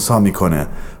رو خنثی میکنه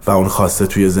و اون خواسته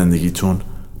توی زندگیتون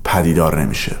پدیدار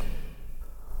نمیشه.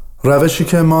 روشی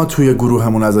که ما توی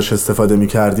گروهمون ازش استفاده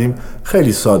میکردیم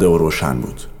خیلی ساده و روشن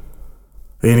بود.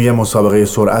 این یه مسابقه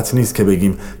سرعت نیست که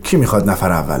بگیم کی میخواد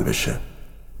نفر اول بشه.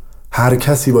 هر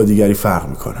کسی با دیگری فرق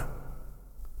میکنه.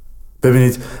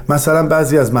 ببینید مثلا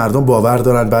بعضی از مردم باور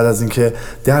دارن بعد از اینکه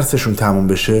درسشون تموم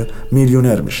بشه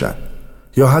میلیونر میشن،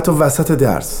 یا حتی وسط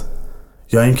درس،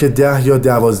 یا اینکه 10 یا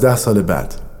 12 سال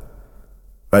بعد.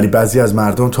 ولی بعضی از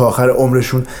مردم تا آخر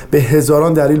عمرشون به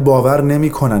هزاران دلیل باور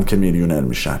نمیکنن که میلیونر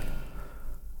میشن.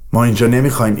 ما اینجا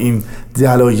نمیخوایم این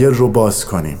دلایل رو باز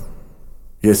کنیم.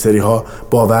 یه سری ها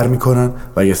باور میکنن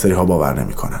و یه سری ها باور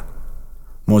نمیکنن.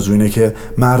 موضوع اینه که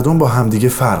مردم با همدیگه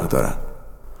فرق دارن.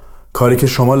 کاری که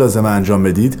شما لازم انجام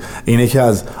بدید اینه که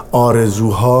از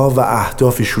آرزوها و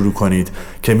اهدافی شروع کنید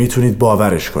که میتونید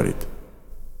باورش کنید.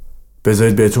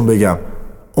 بذارید بهتون بگم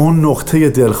اون نقطه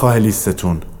دلخواه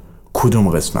لیستتون کدوم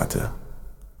قسمته؟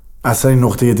 اصلا این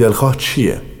نقطه دلخواه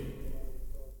چیه؟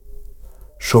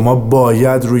 شما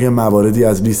باید روی مواردی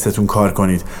از لیستتون کار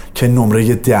کنید که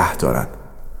نمره 10 دارن.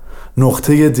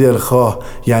 نقطه دلخواه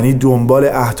یعنی دنبال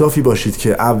اهدافی باشید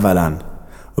که اولا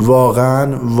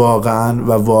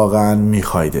واقعاً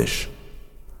میخوایدش،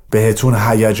 بهتون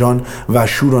هیجان و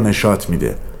شور و نشاط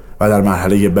میده و در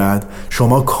مرحله بعد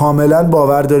شما کاملا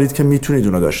باور دارید که میتونید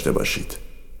اونو داشته باشید.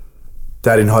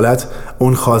 در این حالت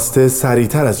اون خواسته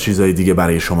سریعتر از چیزهای دیگه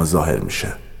برای شما ظاهر میشه.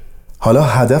 حالا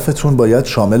هدفتون باید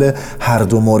شامل هر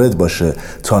دو مورد باشه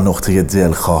تا نقطه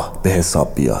دلخواه به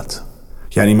حساب بیاد.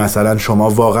 یعنی مثلا شما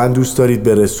واقعا دوست دارید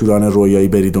به رستوران رویایی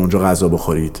برید اونجا غذا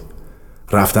بخورید.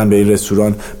 رفتن به این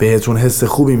رستوران بهتون حس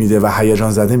خوبی میده و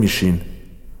هیجان زده میشین.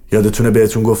 یادتونه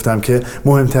بهتون گفتم که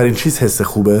مهمترین چیز حس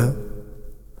خوبه؟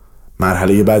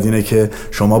 مرحله بعد اینه که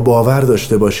شما باور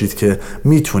داشته باشید که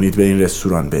میتونید به این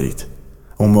رستوران برید.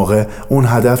 اون موقع اون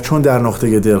هدف چون در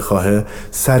نقطه دلخواهه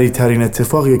سریعترین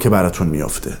اتفاقیه که براتون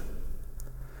میافته.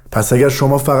 پس اگر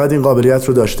شما فقط این قابلیت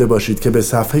رو داشته باشید که به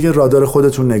صفحه رادار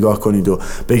خودتون نگاه کنید و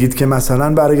بگید که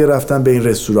مثلا برای رفتن به این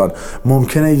رستوران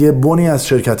ممکنه یه بونی از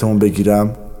شرکتمون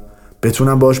بگیرم،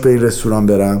 بتونم باش به این رستوران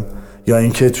برم، یا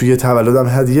اینکه توی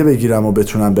تولدم هدیه بگیرم و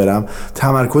بتونم برم،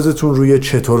 تمرکزتون روی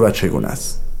چطور و چگونه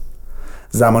است.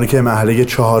 زمانی که مرحله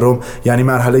 4 یعنی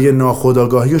مرحله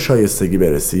ناخودآگاهی و شایستگی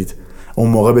برسید، اون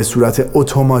موقع به صورت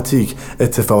اتوماتیک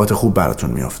اتفاقات خوب براتون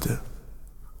میافته.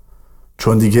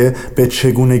 چون دیگه به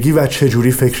چگونگی و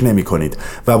چجوری فکر نمی کنید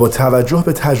و با توجه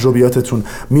به تجربیاتتون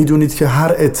میدونید که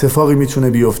هر اتفاقی میتونه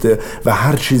بیفته و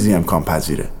هر چیزی امکان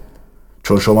پذیره.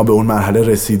 چون شما به اون مرحله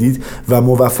رسیدید و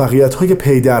موفقیت‌های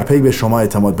پی در پی به شما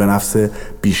اعتماد به نفس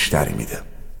بیشتری میده.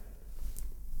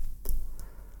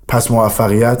 پس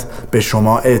موفقیت به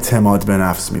شما اعتماد به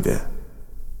نفس میده.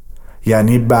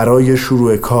 یعنی برای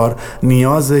شروع کار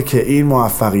نیازه که این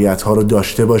موفقیت‌ها رو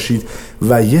داشته باشید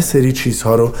و یه سری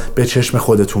چیزها رو به چشم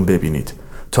خودتون ببینید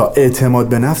تا اعتماد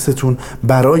به نفستون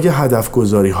برای هدف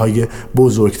گذاری‌های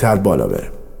بزرگتر بالا بره.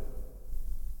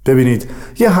 ببینید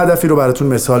یه هدفی رو براتون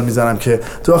مثال میزنم که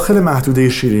داخل محدوده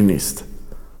شیرین نیست.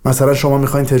 مثلا شما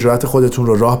میخواین تجارت خودتون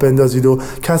رو راه بندازید و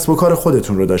کسب و کار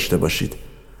خودتون رو داشته باشید.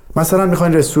 مثلا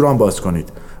میخواین رستوران باز کنید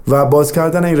و باز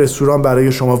کردن این رستوران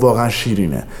برای شما واقعا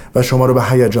شیرینه و شما رو به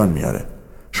هیجان میاره.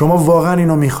 شما واقعا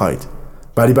اینو میخواید،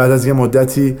 ولی بعد از یه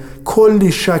مدتی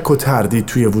کلی شک و تردید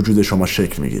توی وجود شما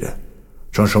شکل میگیره،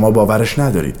 چون شما باورش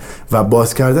ندارید و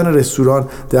باز کردن رستوران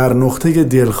در نقطه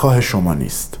دلخواه شما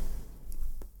نیست.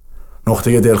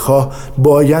 نقطه دلخواه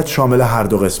باید شامل هر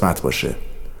دو قسمت باشه.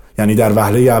 یعنی در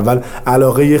وهله اول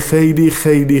علاقه خیلی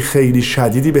خیلی خیلی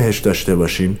شدیدی بهش داشته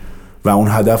باشین و اون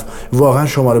هدف واقعا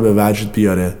شما رو به وجد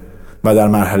بیاره و در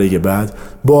مرحله بعد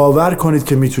باور کنید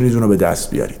که میتونید اونو به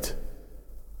دست بیارید.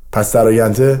 پس در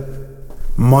آینده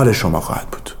مال شما خواهد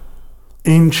بود.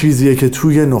 این چیزیه که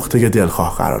توی نقطه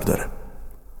دلخواه قرار داره.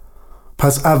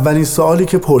 پس اولین سوالی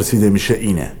که پرسیده میشه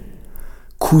اینه: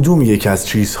 کدوم یک از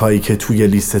چیزهایی که توی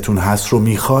لیستتون هست رو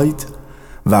میخواید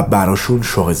و براشون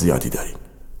شوق زیادی دارین؟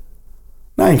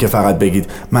 نه اینکه فقط بگید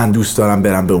من دوست دارم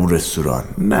برم به اون رستوران.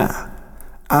 نه،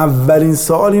 اولین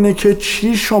سوال اینه که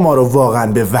چی شما رو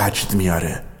واقعا به وجد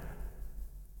میاره.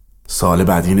 سوال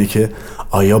بعد اینه که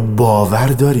آیا باور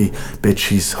داری به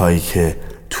چیزهایی که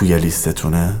توی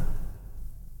لیستتونه؟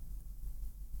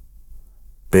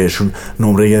 بهشون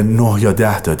نمره 9 یا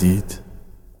 10 دادید؟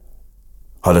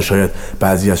 حالا شاید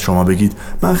بعضی از شما بگید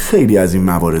من خیلی از این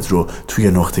موارد رو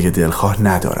توی نقطه دلخواه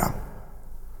ندارم.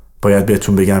 باید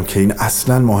بهتون بگم که این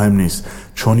اصلاً مهم نیست،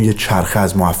 چون یه چرخه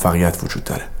از موفقیت وجود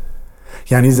داره.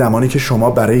 یعنی زمانی که شما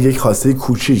برای یک خواسته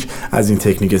کوچیک از این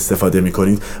تکنیک استفاده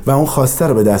میکنید و اون خواسته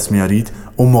رو به دست میارید،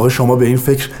 اون موقع شما به این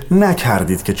فکر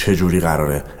نکردید که چجوری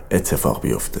قراره اتفاق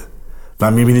بیفته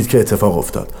و میبینید که اتفاق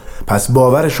افتاد. پس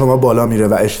باور شما بالا میره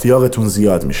و اشتیاقتون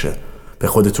زیاد میشه. به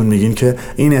خودتون میگین که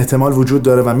این احتمال وجود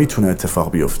داره و میتونه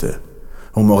اتفاق بیفته.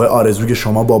 اون موقع آرزوی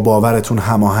شما با باورتون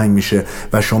هماهنگ میشه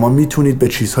و شما میتونید به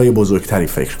چیزهای بزرگتری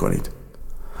فکر کنید.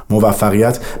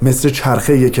 موفقیت مثل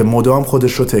چرخه‌ایه که مدام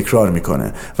خودش رو تکرار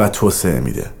میکنه و توسعه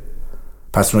میده.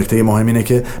 پس نکته مهم اینه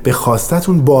که به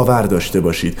خواستتون باور داشته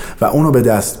باشید و اونو به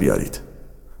دست بیارید.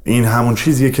 این همون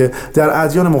چیزیه که در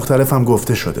ادیان مختلف هم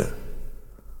گفته شده.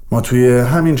 ما توی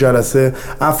همین جلسه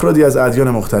افرادی از ادیان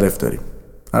مختلف داریم.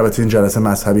 البته این جلسه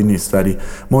مذهبی نیست، ولی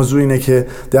موضوع اینه که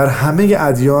در همه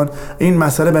ادیان این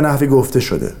مسئله به نحوی گفته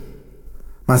شده.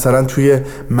 مثلا توی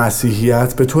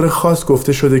مسیحیت به طور خاص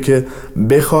گفته شده که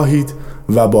بخواهید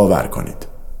و باور کنید.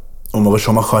 اون موقع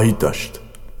شما خواهید داشت.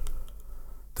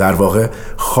 در واقع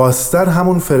خواستن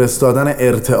همون فرستادن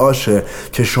ارتعاشه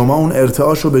که شما اون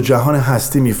ارتعاش رو به جهان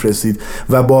هستی میفرستید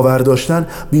و باور داشتن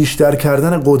بیشتر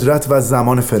کردن قدرت و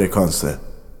زمان فرکانسه.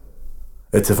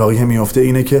 اتفاقی که میفته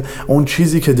اینه که اون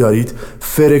چیزی که دارید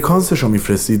فرکانسش رو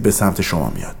میفرستید به سمت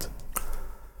شما میاد.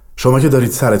 شما که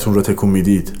دارید سرتون رو تکون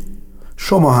میدید،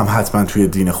 شما هم حتما توی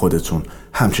دین خودتون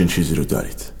همچین چیزی رو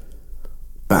دارید.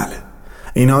 بله،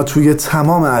 اینا توی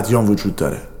تمام ادیان وجود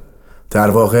داره. در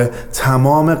واقع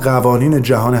تمام قوانین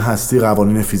جهان هستی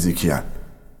قوانین فیزیکی هن.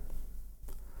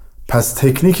 پس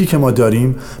تکنیکی که ما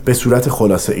داریم به صورت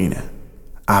خلاصه اینه: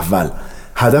 اول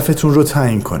هدفتون رو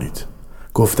تعیین کنید.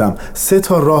 گفتم 3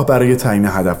 راه برای تعیین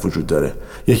هدف وجود داره.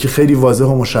 یکی خیلی واضح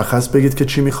و مشخص بگید که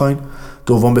چی میخواین،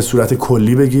 دوم به صورت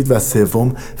کلی بگید و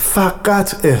سوم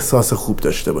فقط احساس خوب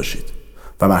داشته باشید.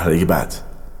 و مرحله بعد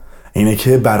اینه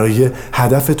که برای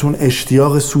هدفتون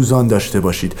اشتیاق سوزان داشته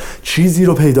باشید. چیزی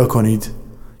رو پیدا کنید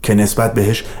که نسبت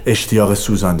بهش اشتیاق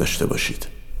سوزان داشته باشید.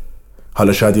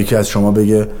 حالا شاید یکی از شما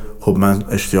بگه خب من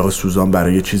اشتیاق سوزان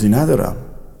برای چیزی ندارم،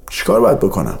 چیکار باید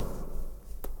بکنم؟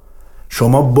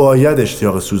 شما باید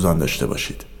اشتیاق سوزان داشته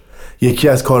باشید. یکی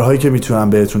از کارهایی که میتونم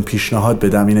بهتون پیشنهاد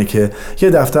بدم اینه که یه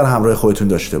دفتر همراه خودتون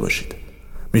داشته باشید.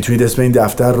 میتونید اسم این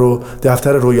دفتر رو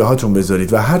دفتر رویاهاتون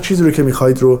بذارید و هر چیزی رو که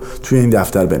میخواید رو توی این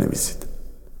دفتر بنویسید.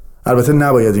 البته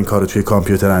نباید این کار رو توی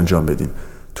کامپیوتر انجام بدین.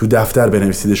 تو دفتر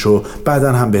بنویسیدش و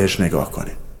بعداً هم بهش نگاه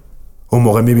کنید. اون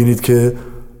موقع میبینید که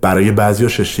برای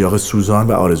بعضیاش اشتیاق سوزان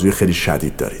و آرزوی خیلی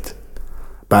شدید دارید.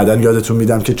 بعداً یادتون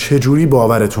میدم که چجوری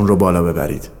باورتون رو بالا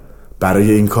ببرید.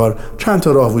 برای این کار چند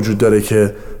تا راه وجود داره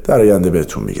که در آینده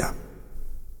بهتون میگم.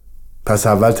 پس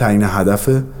اول تعیین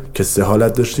هدفه که 3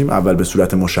 حالت داشتیم: اول به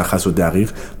صورت مشخص و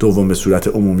دقیق، دوم به صورت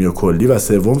عمومی و کلی و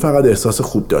سوم فقط احساس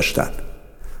خوب داشتن.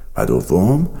 و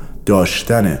دوم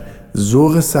داشتن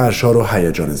ذوق سرشار و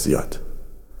هیجان زیاد،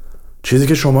 چیزی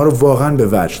که شما رو واقعا به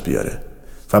وجد بیاره.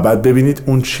 و بعد ببینید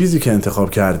اون چیزی که انتخاب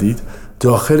کردید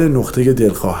داخل نقطه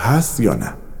دلخواه هست یا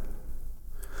نه.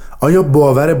 آیا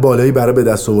باور بالایی برای به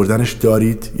دست آوردنش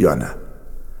دارید یا نه؟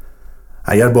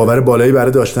 اگر باور بالایی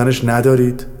برای داشتنش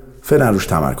ندارید، فعلا روش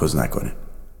تمرکز نکنید،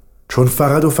 چون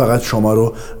فقط و فقط شما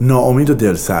رو ناامید و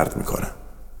دل سرد میکنه.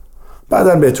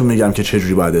 بعداً بهتون میگم که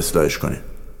چجوری باید اصلاحش کنید.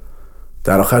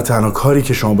 در آخر تنها کاری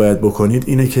که شما باید بکنید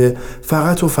اینه که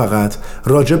فقط و فقط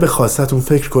راجع به خواستتون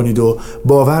فکر کنید و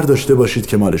باور داشته باشید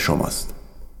که مال شماست.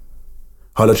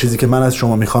 حالا چیزی که من از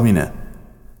شما میخوام اینه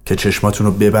که چشماتون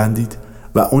رو ببندید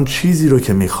و اون چیزی رو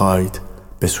که میخواید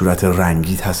به صورت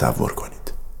رنگی تصور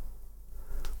کنید.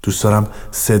 دوست دارم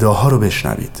صداها رو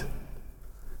بشنوید،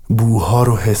 بوها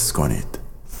رو حس کنید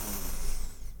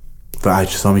و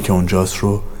اجسامی که اونجاست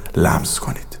رو لمس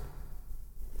کنید.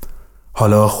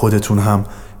 حالا خودتون هم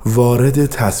وارد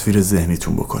تصویر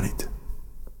ذهنیتون بکنید.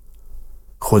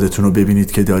 خودتون رو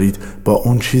ببینید که دارید با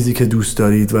اون چیزی که دوست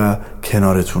دارید و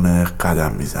کنارتونه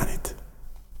قدم میزنید.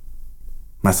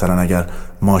 مثلا اگر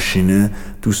ماشینه،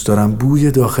 دوست دارم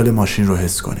بوی داخل ماشین رو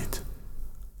حس کنید.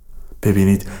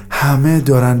 ببینید همه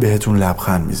دارن بهتون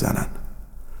لبخند میزنن.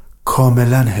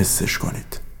 کاملا حسش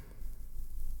کنید.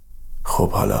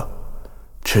 خب حالا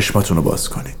چشماتون رو باز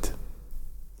کنید.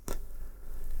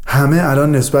 همه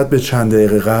الان نسبت به چند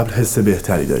دقیقه قبل حس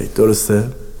بهتری دارید، درسته؟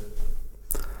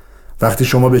 وقتی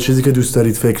شما به چیزی که دوست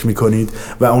دارید فکر میکنید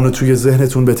و اونو توی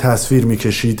ذهنتون به تصویر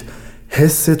میکشید،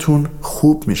 حستون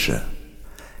خوب میشه.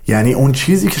 یعنی اون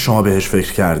چیزی که شما بهش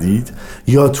فکر کردید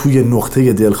یا توی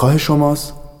نقطه دلخواه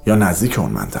شماست یا نزدیک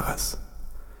اون منطقه است.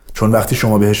 چون وقتی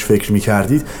شما بهش فکر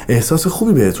میکردید احساس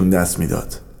خوبی بهتون دست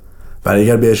میداد. ولی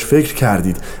اگر بهش فکر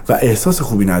کردید و احساس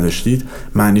خوبی نداشتید،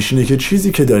 معنیش اینه که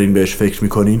چیزی که دارین بهش فکر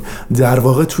میکنین در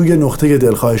واقع توی نقطه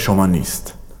دلخواه شما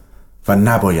نیست و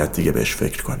نباید دیگه بهش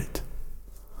فکر کنید.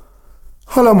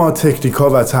 حالا ما تکنیک‌ها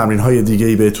و تمرین‌های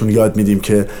دیگه‌ای بهتون یاد میدیم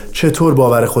که چطور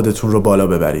باور خودتون رو بالا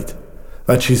ببرید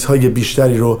و چیزهای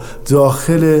بیشتری رو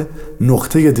داخل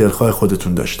نقطه دلخواه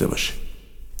خودتون داشته باشید.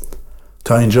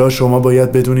 تا اینجا شما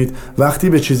باید بدونید وقتی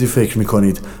به چیزی فکر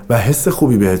میکنید و حس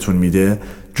خوبی بهتون میده،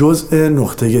 جزء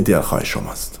نقطه دلخواه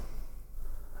شماست.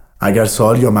 اگر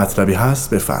سوال یا مطلبی هست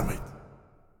بفرمایید.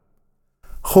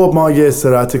 خب ما یه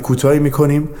استراحت کوتاهی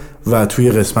میکنیم و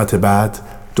توی قسمت بعد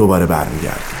دوباره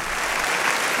برمیگردیم.